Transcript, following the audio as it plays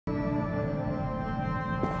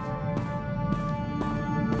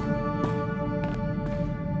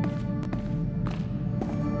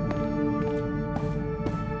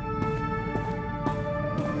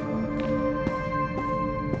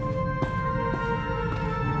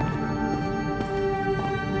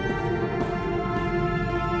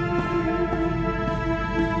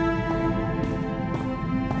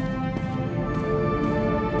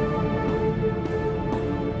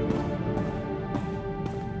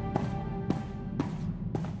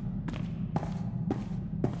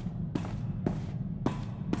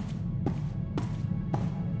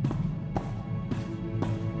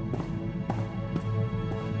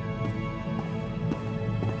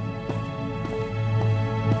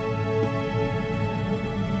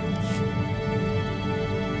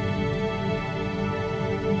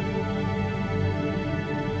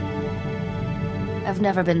I've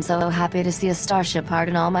never been so happy to see a starship part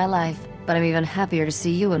in all my life, but I'm even happier to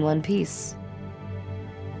see you in one piece.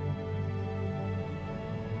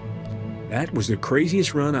 That was the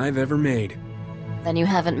craziest run I've ever made. Then you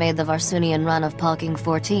haven't made the Varsunian run of Palking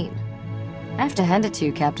 14. I have to hand it to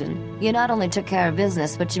you, Captain. You not only took care of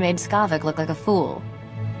business, but you made Skavaak look like a fool.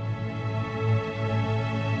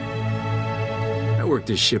 I worked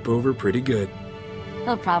this ship over pretty good.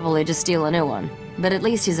 He'll probably just steal a new one, but at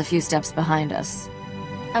least he's a few steps behind us.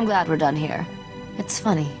 I'm glad we're done here. It's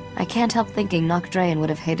funny, I can't help thinking Nock Draen would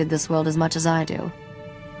have hated this world as much as I do.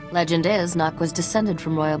 Legend is, Nock was descended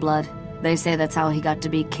from royal blood. They say that's how he got to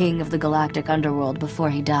be king of the galactic underworld before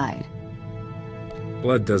he died.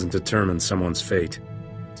 Blood doesn't determine someone's fate.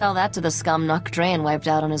 Tell that to the scum Nock Draen wiped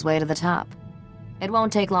out on his way to the top. It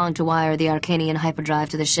won't take long to wire the Arcanian hyperdrive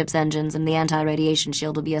to the ship's engines, and the anti-radiation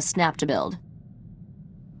shield will be a snap to build.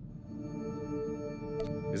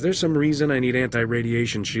 Is there some reason I need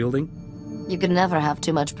anti-radiation shielding? You could never have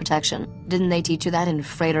too much protection. Didn't they teach you that in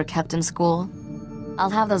freighter captain school? I'll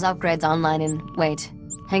have those upgrades online in... wait.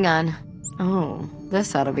 Hang on. Oh,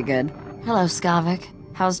 this ought to be good. Hello, Skavaak.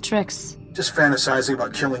 How's Trix? Just fantasizing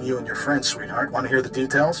about killing you and your friends, sweetheart. Want to hear the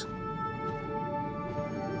details?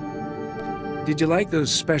 Did you like those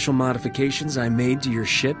special modifications I made to your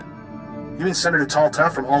ship? You mean Senator Talta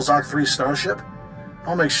from Alzok 3 Starship?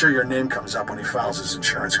 I'll make sure your name comes up when he files his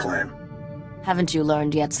insurance claim. Haven't you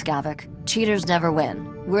learned yet, Skavaak? Cheaters never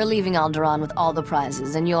win. We're leaving Alderaan with all the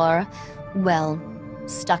prizes, and you're... well,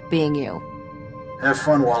 stuck being you. Have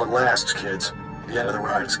fun while it lasts, kids. The end of the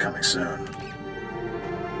ride is coming soon.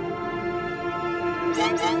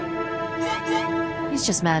 He's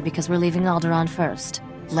just mad because we're leaving Alderaan first.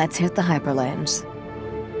 Let's hit the hyperlanes.